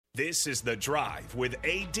This is The Drive with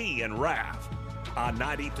AD and Rav on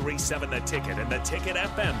 93.7 The Ticket and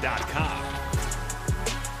theticketfm.com.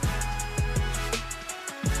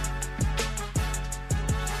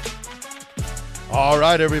 All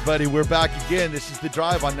right, everybody, we're back again. This is The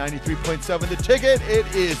Drive on 93.7 The Ticket.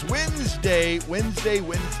 It is Wednesday.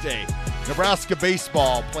 Nebraska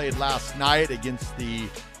baseball played last night against the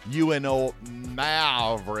UNO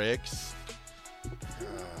Mavericks.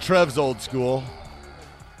 Trev's old school.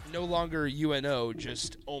 No longer UNO,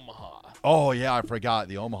 just Omaha. Oh, yeah, I forgot.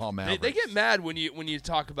 The Omaha Mavericks. They get mad when you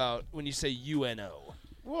say UNO.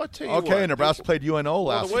 Well, I tell you Okay, what, Nebraska played UNO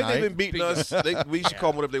last the way night. they've been beating us, we should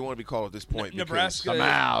call them whatever they want to be called at this point. Nebraska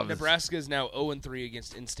is now 0-3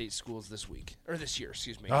 against in-state schools this year.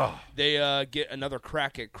 Excuse me. Oh. They get another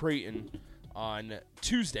crack at Creighton on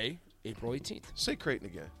Tuesday, April 18th. Say Creighton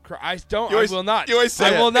again. I will not. You always say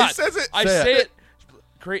I it. will not. He says it. I say it.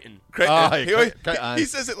 Creighton. He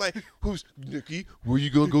says it like, "Who's Nikki? Where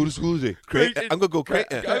you gonna go to school today?" Creighton. I'm gonna go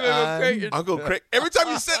Creighton. I'm gonna go Creighton. Every time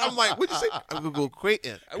you say it, I'm like, "What'd you say?" I'm gonna go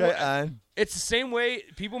Creighton. It's the same way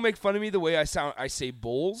people make fun of me the way I say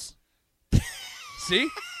Bulls. See,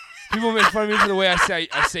 people make fun of me for the way I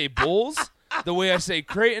say Bulls, the way I say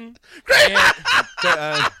Creighton,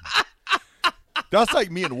 That's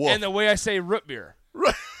like me and Wolf. and the way I say root beer.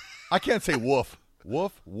 I can't say wolf.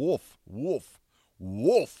 Wolf.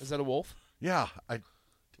 Is that a wolf? Yeah.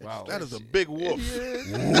 Wow, That is a big wolf.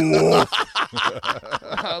 Look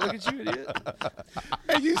at you, idiot.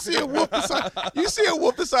 Hey, you see a wolf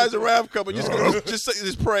the size of Rav coming,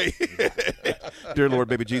 just pray. Dear Lord,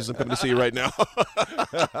 baby Jesus, I'm coming to see you right now.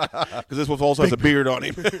 Because this wolf also has a beard on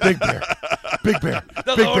him. Big bear.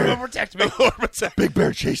 The Lord will protect me. Big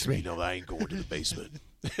bear, chase me. No, I ain't going to the basement.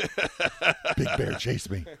 Big bear, chase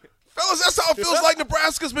me. Fellas, that's how it feels like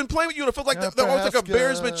Nebraska's been playing with you. It feels like they're almost like a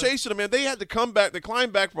bear's been chasing them, man. They had to come back. They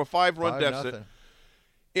climbed back from a 5-run deficit. 5-0.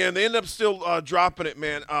 And they end up still dropping it,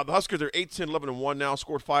 man. The Huskers are 8-10-11-1 now,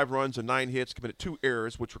 scored 5 runs and 9 hits, committed 2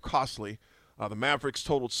 errors, which were costly. The Mavericks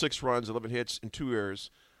totaled 6 runs, 11 hits, and 2 errors.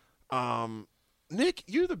 Nick,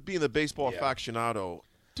 you being the baseball aficionado,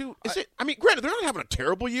 dude, granted, they're not having a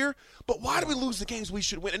terrible year, but why do we lose the games we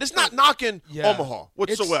should win? And it's not knocking Omaha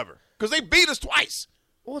whatsoever, because they beat us twice.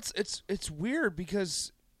 Well, it's weird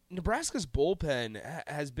because Nebraska's bullpen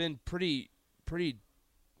has been pretty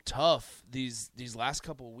tough these last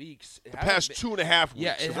couple of weeks. The past 2.5 weeks.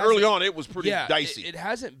 Yeah, early on it was pretty dicey. It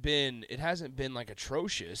hasn't been like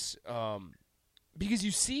atrocious. Because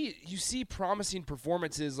you see promising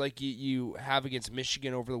performances like you have against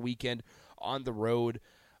Michigan over the weekend on the road,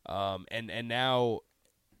 and now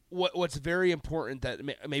what's very important that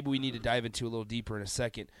maybe we need to dive into a little deeper in a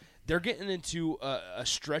second. They're getting into a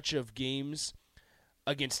stretch of games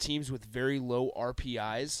against teams with very low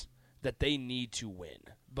RPIs that they need to win.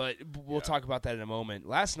 But we'll talk about that in a moment.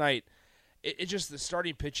 Last night, it just the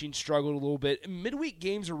starting pitching struggled a little bit. Midweek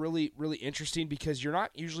games are really, really interesting because you're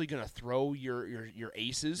not usually going to throw your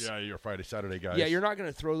aces. Yeah, your Friday, Saturday guys. Yeah, you're not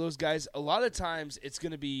going to throw those guys. A lot of times it's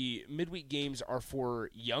going to be midweek games are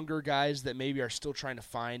for younger guys that maybe are still trying to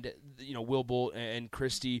find, Will Bolt and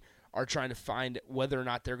Christie are trying to find whether or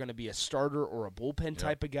not they're going to be a starter or a bullpen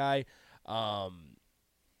type of guy.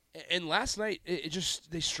 And last night,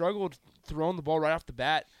 they struggled throwing the ball right off the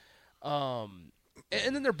bat. And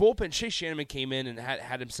then their bullpen, Chase Shanneman came in and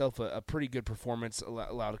had himself a pretty good performance,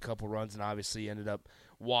 allowed a couple runs, and obviously ended up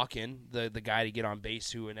walking the guy to get on base,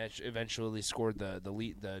 who eventually scored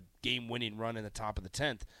the game-winning run in the top of the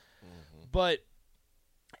 10th. Mm-hmm. But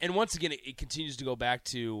and once again, it continues to go back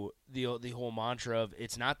to the whole mantra of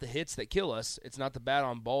it's not the hits that kill us, it's not the bat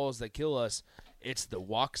on balls that kill us, it's the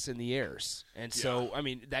walks and the errors. And so,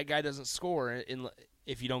 that guy doesn't score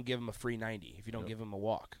if you don't give him a free 90, if you don't give him a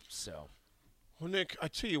walk. So. Well, Nick, I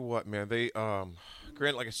tell you what, man. They,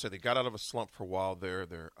 granted, like I said, they got out of a slump for a while there.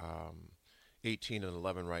 They're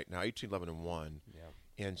 18-11 right now, 18-11-1,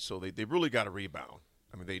 and so they really got to rebound.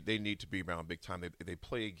 They need to rebound big time. They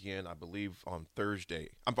play again, I believe, on Thursday.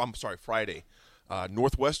 I'm sorry, Friday.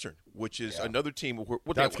 Northwestern, which is another team.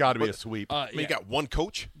 That's got to be a sweep. You got one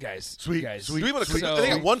coach, guys. Sweep. Do we want to? They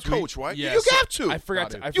got one coach, right? Yeah, you have to. I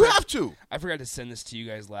forgot. You have to. I forgot to send this to you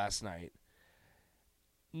guys last night.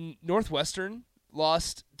 Northwestern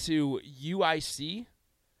lost to UIC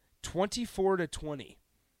 24-20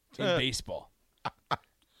 in baseball.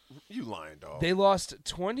 You lying, dog. They lost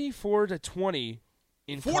 24-20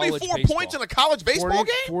 in 44 college baseball. points in a college baseball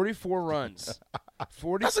game? 44 runs.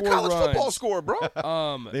 44 That's a college football score, bro.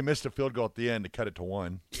 They missed a field goal at the end to cut it to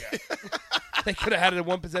 1. Yeah. They could have had a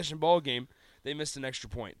one-possession ball game. They missed an extra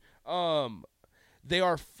point.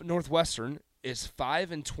 Northwestern is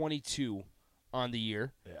 5-22 on the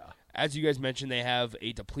year. Yeah. As you guys mentioned, they have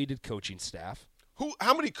a depleted coaching staff.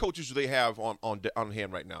 How many coaches do they have on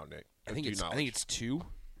hand right now, Nick? I think it's two.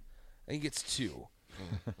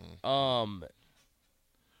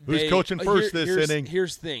 Who's coaching first this inning?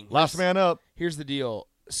 Here's the thing. Last man up. Here's the deal.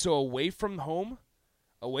 So away from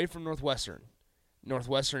Northwestern,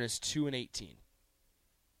 Northwestern is 2-18.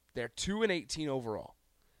 They're 2-18 overall.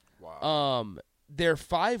 Wow. Their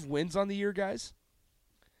 5 wins on the year, guys.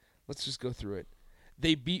 Let's just go through it.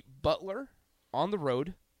 They beat Butler on the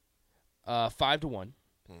road, 5-1.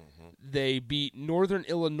 Mm-hmm. They beat Northern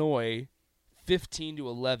Illinois,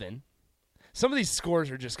 15-11. Some of these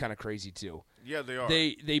scores are just kind of crazy too. Yeah, they are.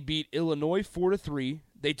 They beat Illinois 4-3.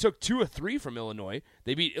 They took 2 of 3 from Illinois.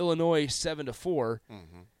 They beat Illinois 7-4,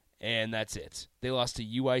 and that's it. They lost to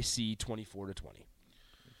UIC 24-20.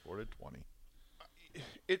 4-20.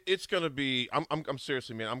 It's going to be I'm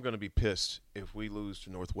seriously, man, I'm going to be pissed if we lose to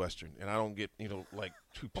Northwestern. And I don't get,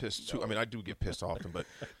 too pissed too. I mean, I do get pissed often, but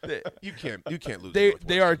you can't lose to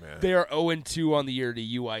Northwestern, man. They are 0-2 on the year to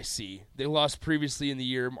UIC. They lost previously in the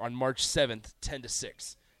year on March 7th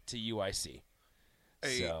 10-6 to UIC.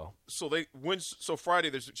 So they win. So Friday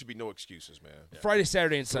there should be no excuses, man. Yeah. Friday,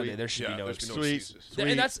 Saturday, and Sunday there should be no excuses. Sweet.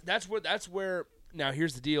 And that's where now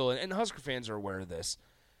here's the deal, and Husker fans are aware of this.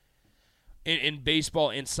 In baseball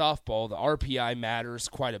and softball, the RPI matters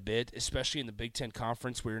quite a bit, especially in the Big Ten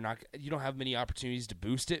Conference, where you don't have many opportunities to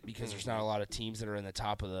boost it because there's not a lot of teams that are in the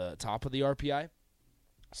top of the RPI.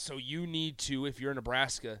 So you need to, if you're in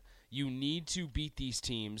Nebraska, you need to beat these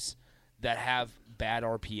teams that have bad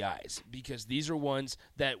RPIs, because these are ones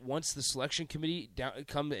that once the selection committee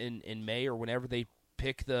come in May or whenever they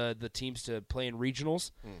pick the teams to play in regionals,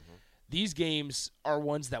 these games are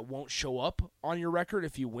ones that won't show up on your record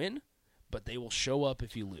if you win, but they will show up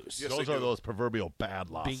if you lose. Yes, those are those proverbial bad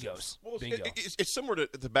losses. Bingos. Well, Bingo. It's similar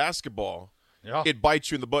to basketball. Yeah. It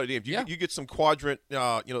bites you in the butt. If you get some quadrant,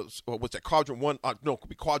 what's that? Quadrant 1? No, it could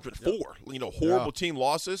be quadrant 4. Horrible team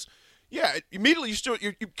losses. Yeah, immediately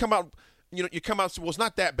you come out. You come out and say, well, it's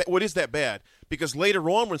not that bad. What is that bad? Because later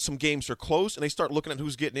on when some games are close and they start looking at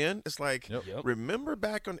who's getting in, it's like, remember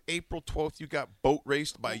back on April 12th you got boat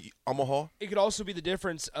raced by Omaha? It could also be the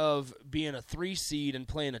difference of being a 3 seed and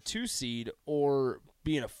playing a 2 seed, or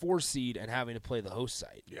being a 4 seed and having to play the host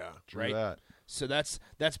side. Yeah. Right? That. So that's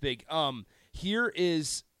big. Here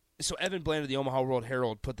is – so Evan Bland of the Omaha World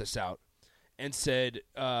Herald put this out and said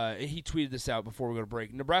he tweeted this out before we go to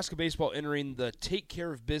break. Nebraska baseball entering the take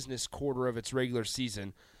care of business quarter of its regular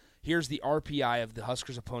season. Here's the RPI of the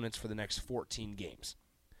Huskers' opponents for the next 14 games.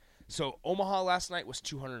 So Omaha last night was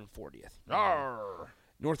 240th. Arr.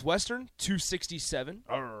 Northwestern, 267.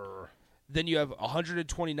 Arr. Then you have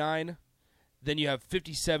 129. Then you have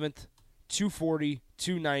 57th, 240,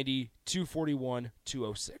 290, 241,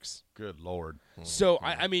 206. Good Lord. So,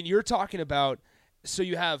 I mean, you're talking about – so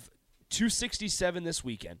you have – 267 this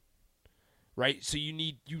weekend, right? So you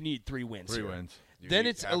need 3 wins. 3 wins. Then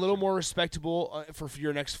it's a little more respectable for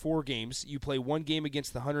your next 4 games. You play 1 game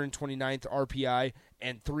against the 129th RPI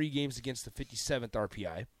and 3 games against the 57th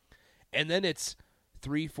RPI. And then it's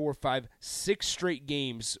 3, 4, 5, 6 straight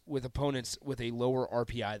games with opponents with a lower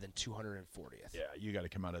RPI than 240th. Yeah, you got to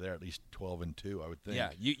come out of there at least 12-2, I would think. Yeah,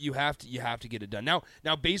 you have to get it done.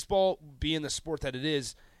 Now baseball being the sport that it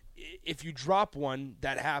is, if you drop one,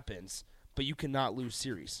 that happens, but you cannot lose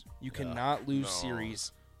series. You cannot lose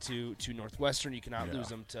series to Northwestern. You cannot lose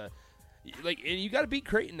them to and you got to beat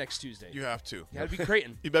Creighton next Tuesday. You have to. You got to beat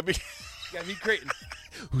Creighton. You better be. You got to beat Creighton.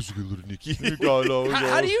 Who's a good little Nicky?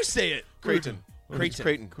 How do you say it? Creighton. Creighton.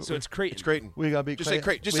 Creighton. So it's Creighton. It's Creighton. We got to be Just say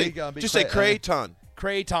Creighton. Just say Creighton.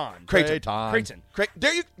 Creighton. Creighton.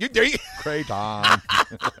 There you. Creighton.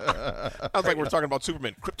 Sounds like we're talking about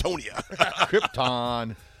Superman. Kryptonia.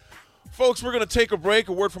 Krypton. Folks, we're going to take a break.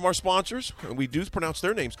 A word from our sponsors. And we do pronounce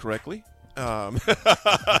their names correctly.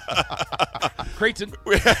 Creighton.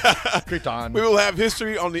 Creighton. We will have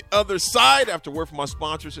history on the other side after word from our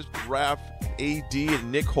sponsors. It's Raph, AD,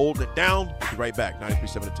 and Nick holding it down. Be right back.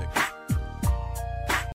 93.7 The Ticket.